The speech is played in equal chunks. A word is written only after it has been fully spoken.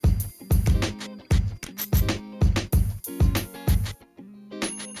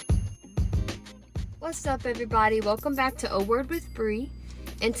What's up, everybody? Welcome back to A Word with Bree.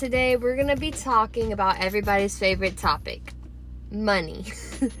 And today we're going to be talking about everybody's favorite topic, money.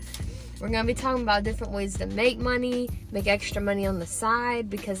 We're going to be talking about different ways to make money, make extra money on the side,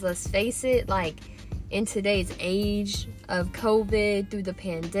 because let's face it, like in today's age of COVID, through the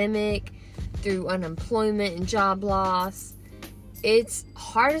pandemic, through unemployment and job loss, it's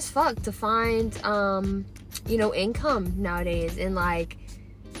hard as fuck to find, income nowadays. And like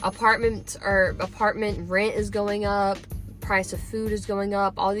apartment rent is going up, price of food is going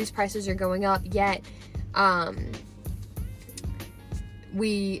up, all these prices are going up, yet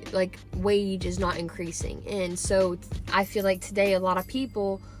wage is not increasing. And so I feel like today a lot of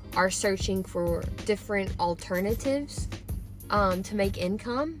people are searching for different alternatives to make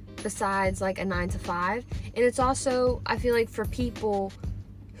income besides like a 9-to-5. And it's also, I feel like, for people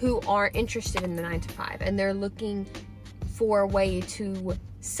who aren't interested in the 9-to-5 and they're looking for a way to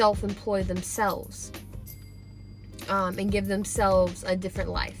self-employ themselves and give themselves a different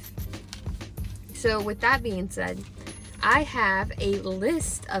life. So with that being said, I have a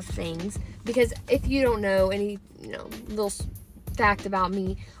list of things, because if you don't know any, little fact about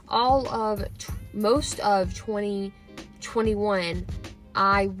me, most of 2021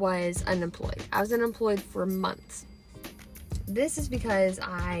 I was unemployed. I was unemployed for months. This is because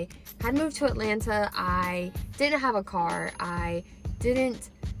I had moved to Atlanta. I didn't have a car. I didn't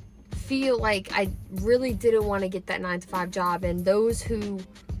feel like, I really didn't want to get that 9-to-5 job. And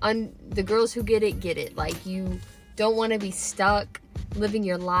the girls who get it. Like, you don't want to be stuck living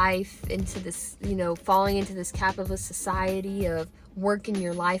your life into this, falling into this capitalist society of working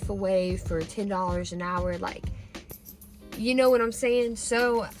your life away for $10 an hour. Like, you know what I'm saying?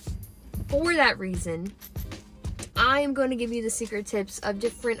 So for that reason, I am going to give you the secret tips of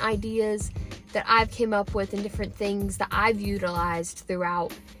different ideas that I've came up with and different things that I've utilized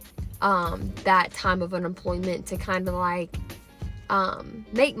throughout that time of unemployment to kind of like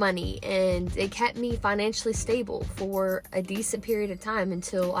make money. And it kept me financially stable for a decent period of time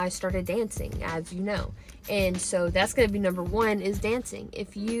until I started dancing, as you know. And so that's going to be number one, is dancing.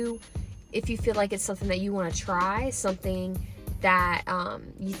 If you feel like it's something that you want to try, something that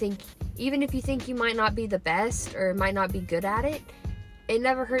you think, even if you think you might not be the best or might not be good at it, it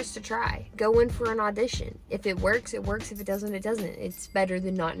never hurts to try. Go in for an audition. If it works, it works. If it doesn't, it doesn't. It's better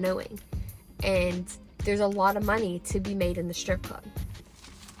than not knowing. And there's a lot of money to be made in the strip club.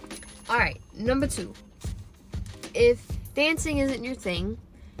 Alright, number 2. If dancing isn't your thing,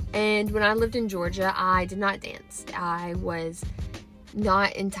 and when I lived in Georgia, I did not dance. I was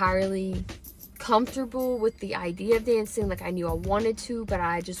not entirely comfortable with the idea of dancing. Like, I knew I wanted to, but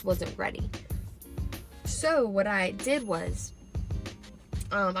I just wasn't ready. So what I did was,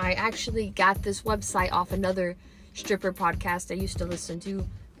 I actually got this website off another stripper podcast I used to listen to,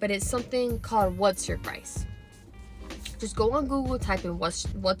 but it's something called What's Your Price. Just go on Google, type in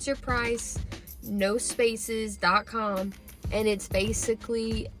what's your price, no spaces.com, and it's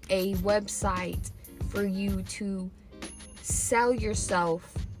basically a website for you to sell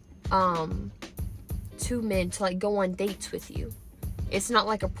yourself to men to like go on dates with you. It's not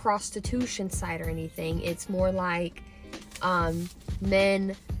like a prostitution site or anything. It's more like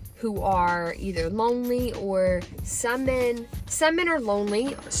men who are either lonely, or some men are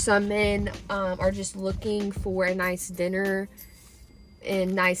lonely, some men are just looking for a nice dinner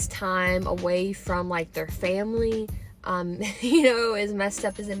and nice time away from like their family. As messed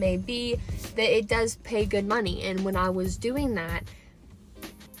up as it may be, that it does pay good money. And when I was doing that,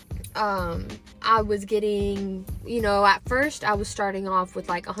 I was getting, at first I was starting off with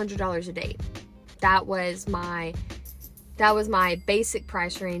like $100 a day. That was my basic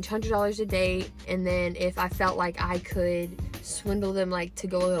price range, $100 a day. And then if I felt like I could swindle them, like to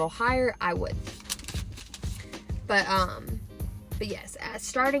go a little higher, I would. But yes,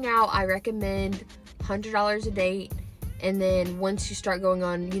 starting out, I recommend $100 a date. And then once you start going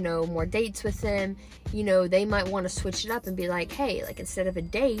on, more dates with them, they might want to switch it up and be like, hey, like instead of a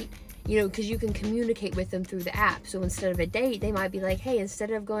date, because you can communicate with them through the app. So instead of a date, they might be like, hey,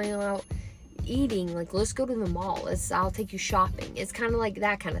 instead of going out eating, like, let's go to the mall. I'll take you shopping. It's kind of like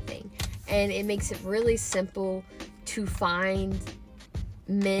that kind of thing. And it makes it really simple to find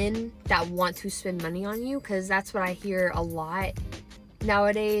men that want to spend money on you, because that's what I hear a lot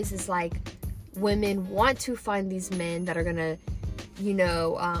nowadays, is like women want to find these men that are gonna,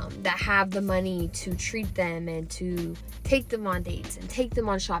 that have the money to treat them and to take them on dates and take them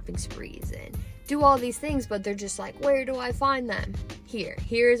on shopping sprees and do all these things, but they're just like, where do I find them?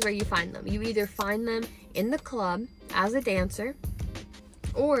 Here's where you find them. You either find them in the club as a dancer,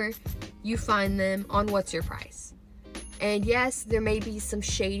 or you find them on What's Your Price. And yes, there may be some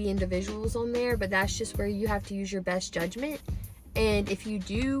shady individuals on there, but that's just where you have to use your best judgment. And if you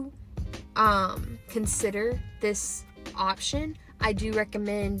do consider this option, I do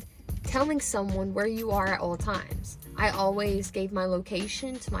recommend telling someone where you are at all times. I always gave my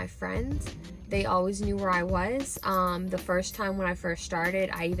location to my friends. They always knew where I was. The first time when I first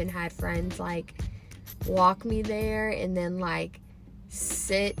started, I even had friends like walk me there and then like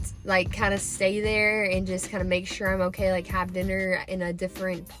sit, like kind of stay there and just kind of make sure I'm okay, like have dinner in a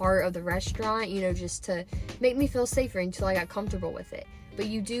different part of the restaurant, you know, just to make me feel safer until I got comfortable with it. But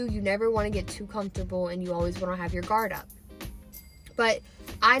you never want to get too comfortable, and you always want to have your guard up. But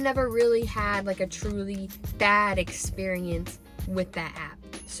I never really had like a truly bad experience with that app,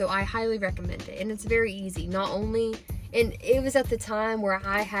 so I highly recommend it. And it's very easy. Not only, and it was at the time where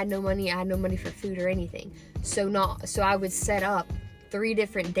I had no money for food or anything, so I would set up 3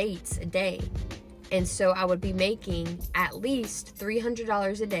 different dates a day, and so I would be making at least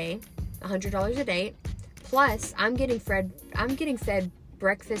 $300 a day, $100 a day, plus I'm getting fed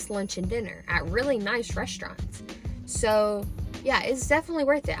breakfast, lunch, and dinner at really nice restaurants. So yeah, it's definitely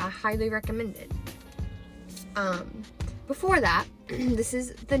worth it. I highly recommend it. Before that, this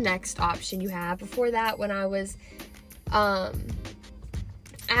is the next option you have. Before that, when I was at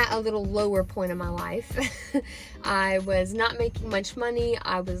a little lower point in my life, I was not making much money.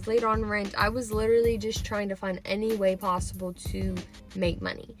 I was late on rent. I was literally just trying to find any way possible to make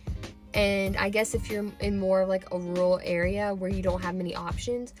money. And I guess if you're in more of like a rural area where you don't have many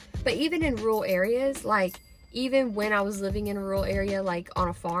options, but even in rural areas, like even when I was living in a rural area, like on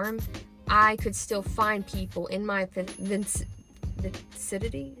a farm, I could still find people in my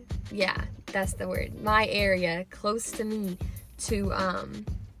vicinity. Yeah, that's the word. My area, close to me,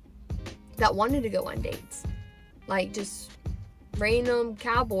 that wanted to go on dates. Like just random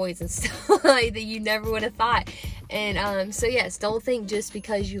cowboys and stuff like that you never would have thought. And so yes, don't think just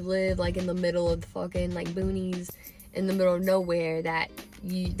because you live like in the middle of the fucking like boonies in the middle of nowhere that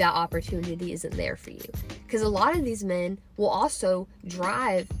opportunity isn't there for you. Because a lot of these men will also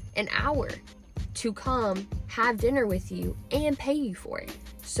drive an hour to come have dinner with you and pay you for it.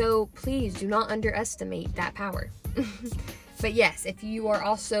 So please do not underestimate that power. But yes, if you are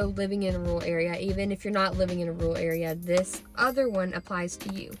also living in a rural area, even if you're not living in a rural area, this other one applies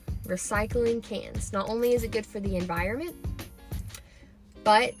to you. Recycling cans. Not only is it good for the environment,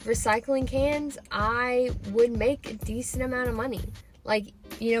 but recycling cans, I would make a decent amount of money. Like,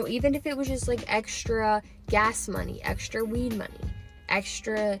 you know, even if it was just like extra gas money, extra weed money,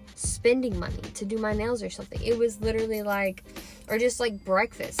 extra spending money to do my nails or something. It was literally like, or just like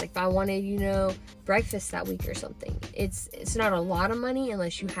breakfast. Like if I wanted, you know, breakfast that week or something. It's not a lot of money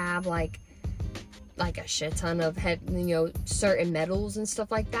unless you have like a shit ton of certain metals and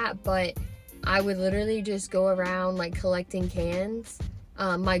stuff like that. But I would literally just go around like collecting cans.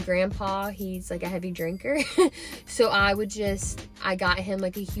 My grandpa, he's like a heavy drinker. So I got him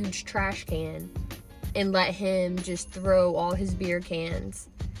like a huge trash can and let him just throw all his beer cans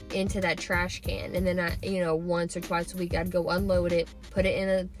into that trash can. And then once or twice a week, I'd go unload it, put it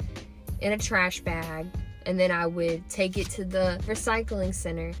in a trash bag, and then I would take it to the recycling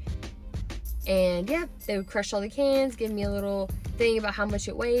center. And yeah, they would crush all the cans, give me a little thing about how much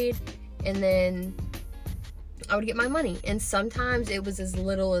it weighed, and then I would get my money. And sometimes it was as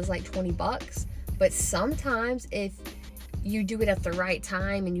little as like $20, but sometimes if you do it at the right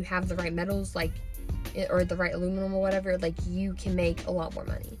time and you have the right metals, like, or the right aluminum or whatever, like you can make a lot more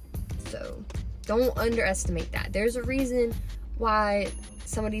money. So don't underestimate that. There's a reason why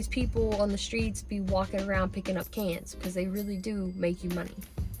some of these people on the streets be walking around picking up cans, because they really do make you money.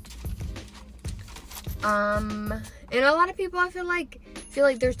 And a lot of people, I feel like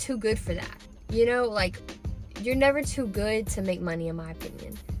they're too good for that. You know, like, you're never too good to make money, in my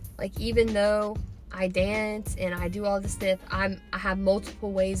opinion. Like, even though I dance and I do all this stuff, I have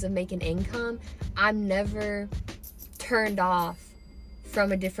multiple ways of making income, I'm never turned off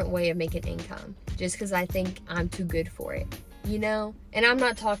from a different way of making income just because I think I'm too good for it, you know? And I'm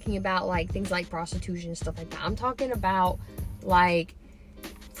not talking about like things like prostitution and stuff like that. I'm talking about, like,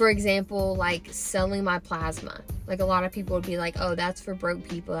 for example, like selling my plasma. Like, a lot of people would be like, oh, that's for broke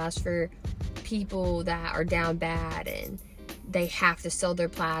people, that's for people that are down bad and they have to sell their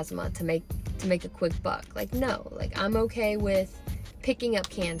plasma to make a quick buck. Like, no, like, I'm okay with picking up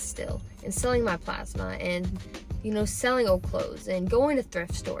cans still and selling my plasma and, you know, selling old clothes and going to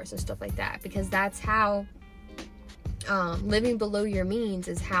thrift stores and stuff like that, because that's how living below your means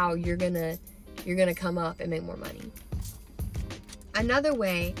is how you're gonna come up and make more money. Another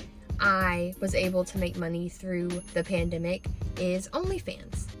way I was able to make money through the pandemic is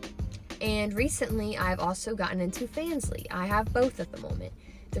OnlyFans. And recently, I've also gotten into Fansly. I have both at the moment.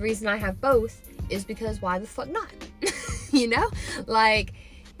 The reason I have both is because why the fuck not? You know? Like,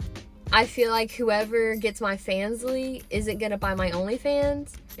 I feel like whoever gets my Fansly isn't going to buy my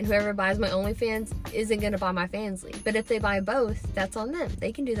OnlyFans, and whoever buys my OnlyFans isn't going to buy my Fansly. But if they buy both, that's on them.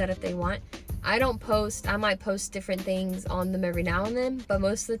 They can do that if they want. I don't post. I might post different things on them every now and then, but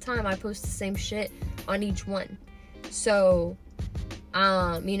most of the time I post the same shit on each one. So,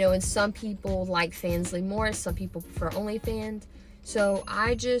 you know, and some people like Fansly more, some people prefer OnlyFans. So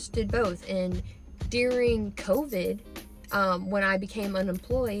I just did both. And during COVID, when I became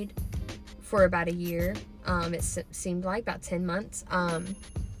unemployed for about a year, it seemed like about 10 months,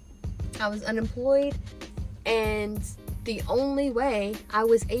 I was unemployed, and the only way I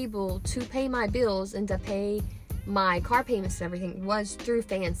was able to pay my bills and to pay my car payments and everything was through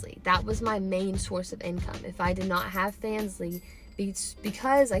Fansly. That was my main source of income. If I did not have Fansly,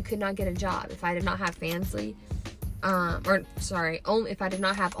 because I could not get a job, if I did not have Fansly, if I did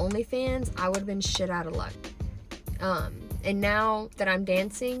not have OnlyFans, I would have been shit out of luck. And now that I'm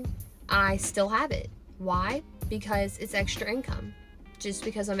dancing, I still have it. Why? Because it's extra income. Just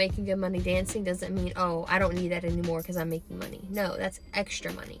because I'm making good money dancing doesn't mean, oh, I don't need that anymore because I'm making money. No, that's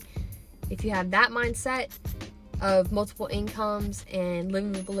extra money. If you have that mindset of multiple incomes and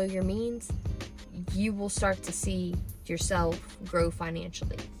living below your means, you will start to see yourself grow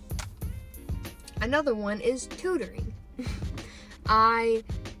financially. Another one is tutoring. I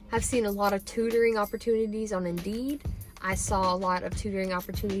have seen a lot of tutoring opportunities on Indeed. I saw a lot of tutoring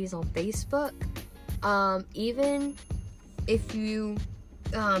opportunities on Facebook. Even if you,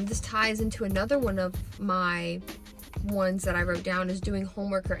 this ties into another one of my ones that I wrote down, is doing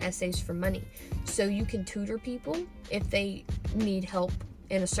homework or essays for money. So you can tutor people if they need help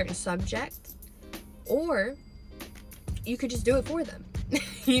in a certain subject, or you could just do it for them.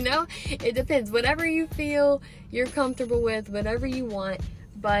 You know, it depends. Whatever you feel you're comfortable with, whatever you want.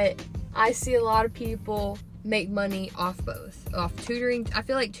 But I see a lot of people make money off both. Off tutoring. I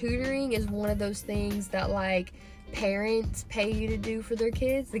feel like tutoring is one of those things that, like, parents pay you to do for their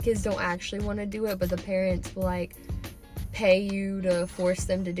kids. The kids don't actually want to do it, but the parents will, like, pay you to force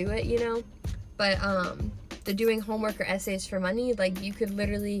them to do it, you know? But the doing homework or essays for money, like, you could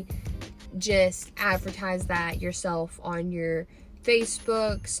literally just advertise that yourself on your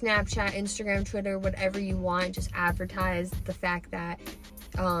Facebook, Snapchat, Instagram, Twitter, whatever you want. Just advertise the fact that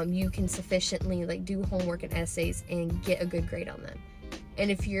you can sufficiently, like, do homework and essays and get a good grade on them.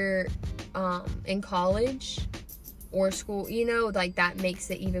 And if you're in college or school, you know, like, that makes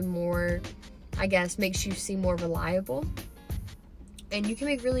it even more, I guess, makes you seem more reliable. And you can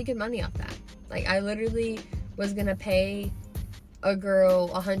make really good money off that. Like, I literally was gonna pay a girl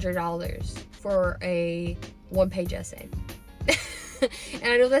 $100 for a one-page essay.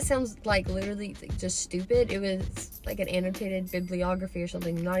 And I know that sounds like literally just stupid. It was like an annotated bibliography or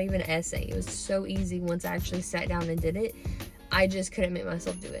something, not even an essay. It was so easy once I actually sat down and did it. I just couldn't make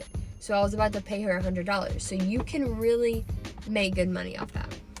myself do it. So I was about to pay her $100. So you can really make good money off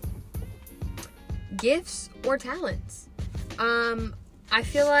that. Gifts or talents. I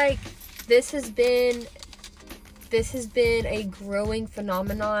feel like this has been a growing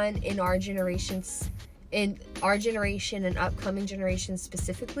phenomenon in our generation and upcoming generations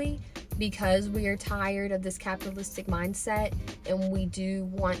specifically, because we are tired of this capitalistic mindset and we do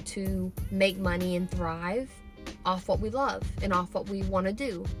want to make money and thrive off what we love and off what we want to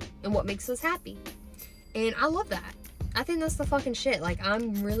do and what makes us happy. And I love that. I think that's the fucking shit. Like,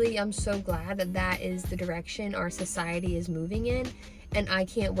 I'm so glad that that is the direction our society is moving in, and I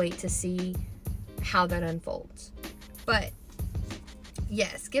can't wait to see how that unfolds. But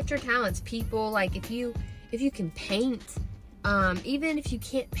yes, gift or talents. People, like, if you can paint, even if you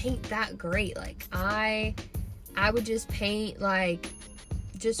can't paint that great, like, I would just paint, like,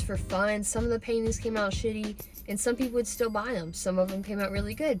 just for fun. Some of the paintings came out shitty, and some people would still buy them. Some of them came out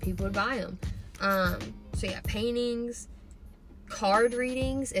really good. People would buy them. So yeah, paintings, card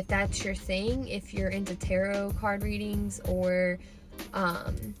readings, if that's your thing, if you're into tarot card readings or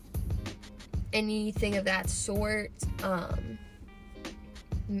anything of that sort,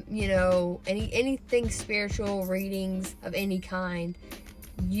 you know, anything spiritual, readings of any kind,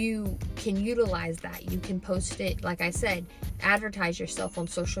 you can utilize that. You can post it, like I said, advertise yourself on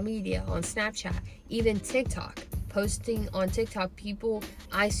social media, on Snapchat, even TikTok. Posting on TikTok,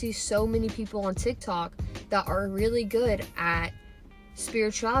 I see so many people on TikTok that are really good at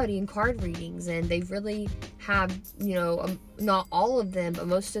spirituality and card readings, and they really have, you know, not all of them, but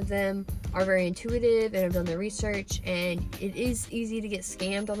most of them are very intuitive and have done their research, and it is easy to get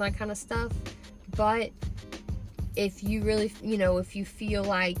scammed on that kind of stuff. But if you really, if you feel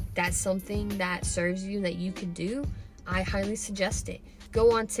like that's something that serves you, that you could do, I highly suggest it.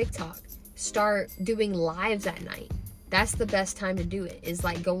 Go on TikTok. Start doing lives at night. That's the best time to do it, is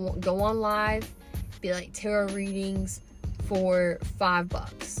like go on live, be like tarot readings for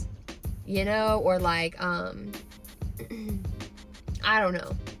 $5, or like, I don't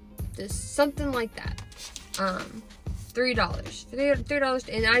know, just something like that. $3.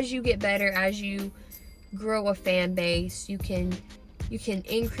 And as you get better, as you grow a fan base, you can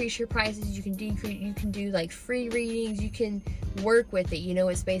increase your prices, you can decrease, you can do like free readings, you can work with it.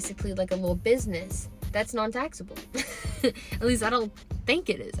 It's basically like a little business that's non-taxable. At least I don't think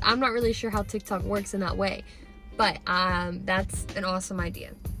it is. I'm not really sure how TikTok works in that way, but that's an awesome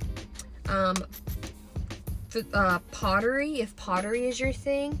idea. Pottery, if pottery is your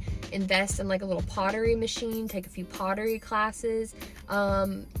thing, invest in like a little pottery machine, take a few pottery classes.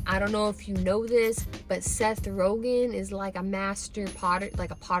 I don't know if you know this, but Seth Rogen is like a master potter,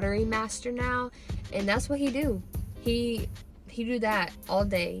 like a pottery master now, and that's what he do. He do that all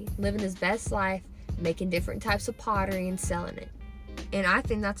day, living his best life, making different types of pottery and selling it. And I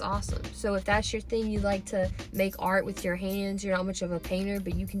think that's awesome. So if that's your thing, you like to make art with your hands, you're not much of a painter,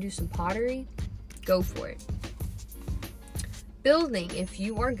 but you can do some pottery, go for it. Building, if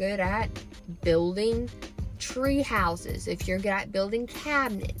you are good at building tree houses, if you're good at building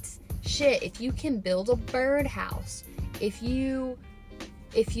cabinets, if you can build a birdhouse, if you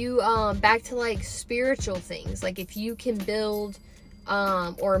back to like spiritual things, like if you can build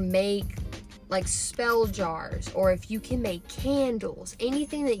or make like spell jars, or if you can make candles,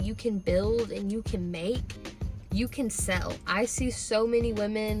 anything that you can build and you can make, you can sell. I see so many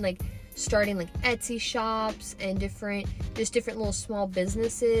women like starting like Etsy shops and different little small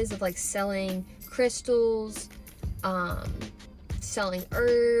businesses of like selling crystals, selling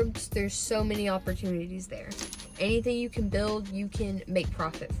herbs. There's so many opportunities there. Anything you can build, you can make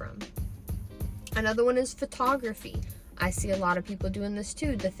profit from. Another one is photography. I see a lot of people doing this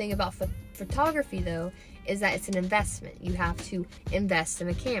too. The thing about photography though is that it's an investment. You have to invest in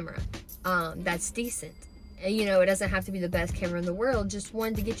a camera that's decent. It doesn't have to be the best camera in the world, just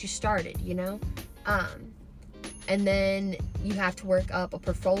one to get you started, and then you have to work up a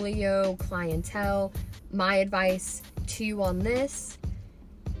portfolio, clientele. My advice to you on this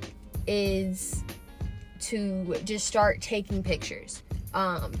is to just start taking pictures.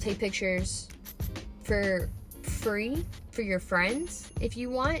 Take pictures for free for your friends if you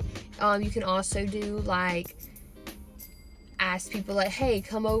want. You can also do like ask people like, hey,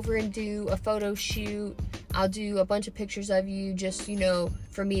 come over and do a photo shoot. I'll do a bunch of pictures of you just,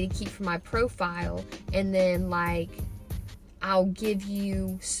 for me to keep for my profile. And then like, I'll give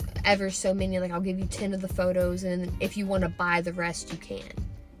you ever so many, like I'll give you 10 of the photos. And if you want to buy the rest, you can,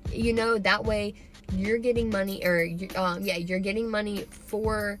 that way you're getting money, or you're getting money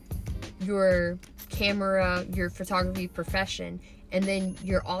for your camera, your photography profession. And then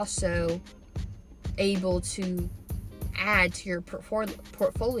you're also able to add to your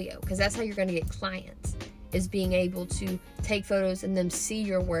portfolio, because that's how you're going to get clients, is being able to take photos and them see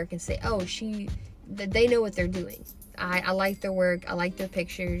your work and say, oh, they know what they're doing. I like their work, I like their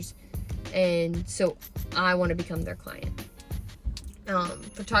pictures, and so I want to become their client.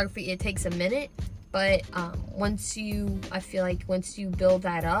 Photography, it takes a minute, but once you build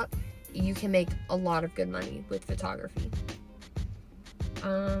that up, you can make a lot of good money with photography.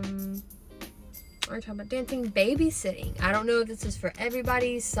 We're talking about dancing, babysitting. I don't know if this is for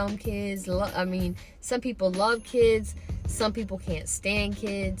everybody. Some people love kids. Some people can't stand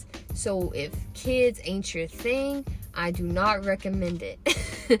kids. So if kids ain't your thing, I do not recommend it.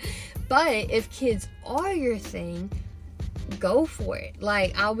 But if kids are your thing, go for it.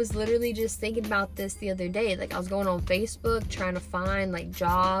 Like, I was literally just thinking about this the other day. Like, I was going on Facebook trying to find like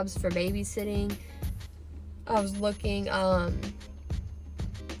jobs for babysitting. I was looking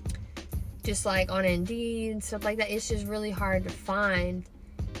just like on Indeed and stuff like that. It's just really hard to find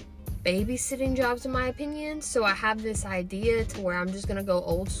babysitting jobs, in my opinion. So I have this idea to where I'm just gonna go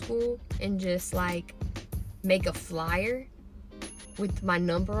old school and just like make a flyer with my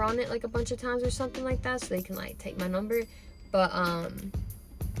number on it like a bunch of times or something like that, so they can like take my number. But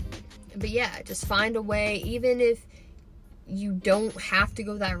yeah, just find a way. Even if you don't have to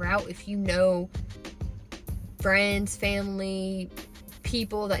go that route, if you know friends, family,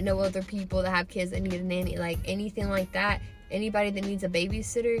 people that know other people that have kids that need a nanny, like anything like that, anybody that needs a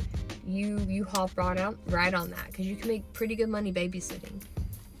babysitter, you hop right on that, because you can make pretty good money babysitting.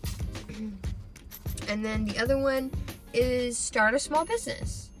 And then the other one is start a small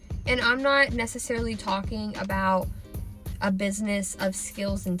business. And I'm not necessarily talking about a business of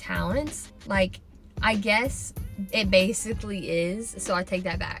skills and talents. Like, I guess it basically is. So I take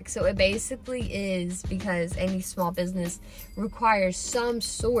that back. So it basically is because any small business requires some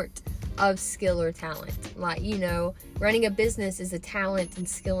sort of skill or talent. Like, you know, running a business is a talent and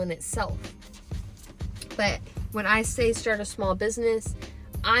skill in itself. But when I say start a small business,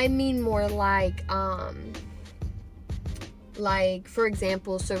 I mean more like for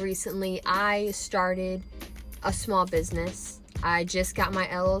example, so recently I started a small business. I just got my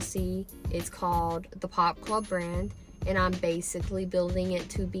LLC. It's called the Pop Club brand, and I'm basically building it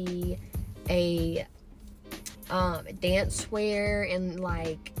to be a dancewear and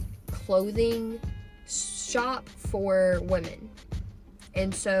like clothing shop for women.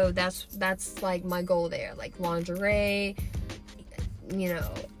 And so that's like my goal there, like lingerie, you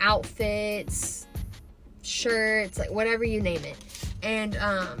know, outfits, shirts, like whatever you name it. And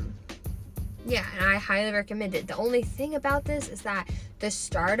yeah, and I highly recommend it. The only thing about this is that the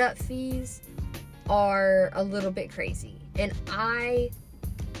startup fees are a little bit crazy, and I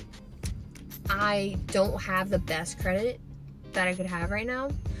don't have the best credit that I could have right now.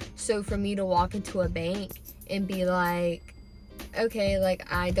 So for me to walk into a bank and be like, okay,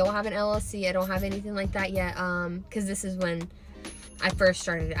 like I don't have an LLC, I don't have anything like that yet, because this is when I first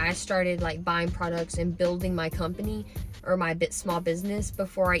started. I started like buying products and building my company or my small business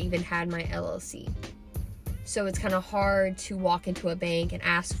before I even had my LLC. So it's kind of hard to walk into a bank and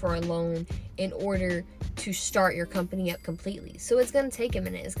ask for a loan in order to start your company up completely. So it's going to take a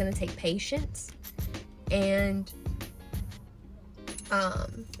minute. It's going to take patience, and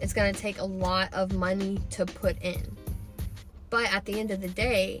it's going to take a lot of money to put in. But at the end of the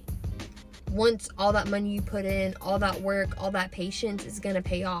day, once all that money you put in, all that work, all that patience is going to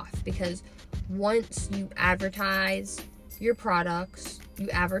pay off, because once you advertise your products, you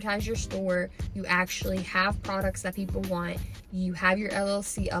advertise your store, you actually have products that people want, you have your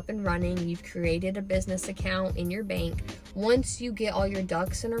LLC up and running, you've created a business account in your bank. Once you get all your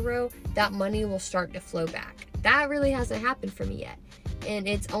ducks in a row, that money will start to flow back. That really hasn't happened for me yet. And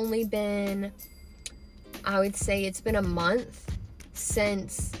it's only been, I would say it's been a month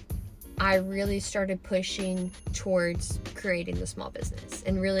since I really started pushing towards creating the small business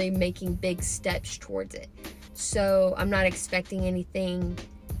and really making big steps towards it. So I'm not expecting anything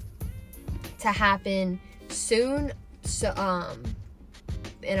to happen soon. So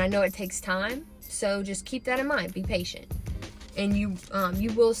and I know it takes time. So just keep that in mind. Be patient, and you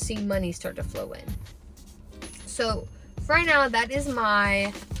will see money start to flow in. So for right now, that is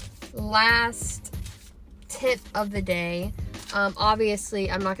my last tip of the day.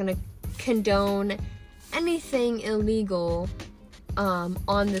 Obviously, I'm not going to condone anything illegal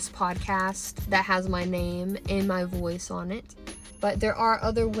on this podcast that has my name and my voice on it, but there are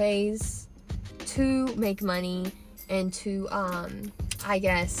other ways to make money and to I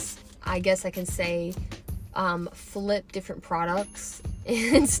guess I can say flip different products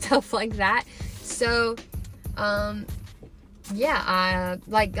and stuff like that. So yeah,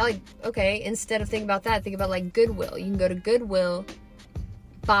 okay, instead of thinking about that, think about like Goodwill. You can go to Goodwill,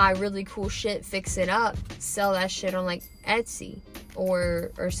 buy really cool shit, fix it up, sell that shit on like Etsy or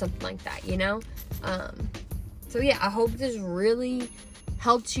something like that, you know? So yeah, I hope this really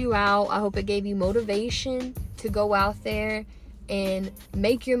helped you out. I hope it gave you motivation to go out there and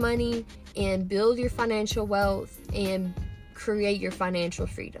make your money and build your financial wealth and create your financial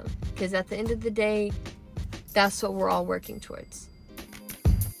freedom. Because at the end of the day, that's what we're all working towards.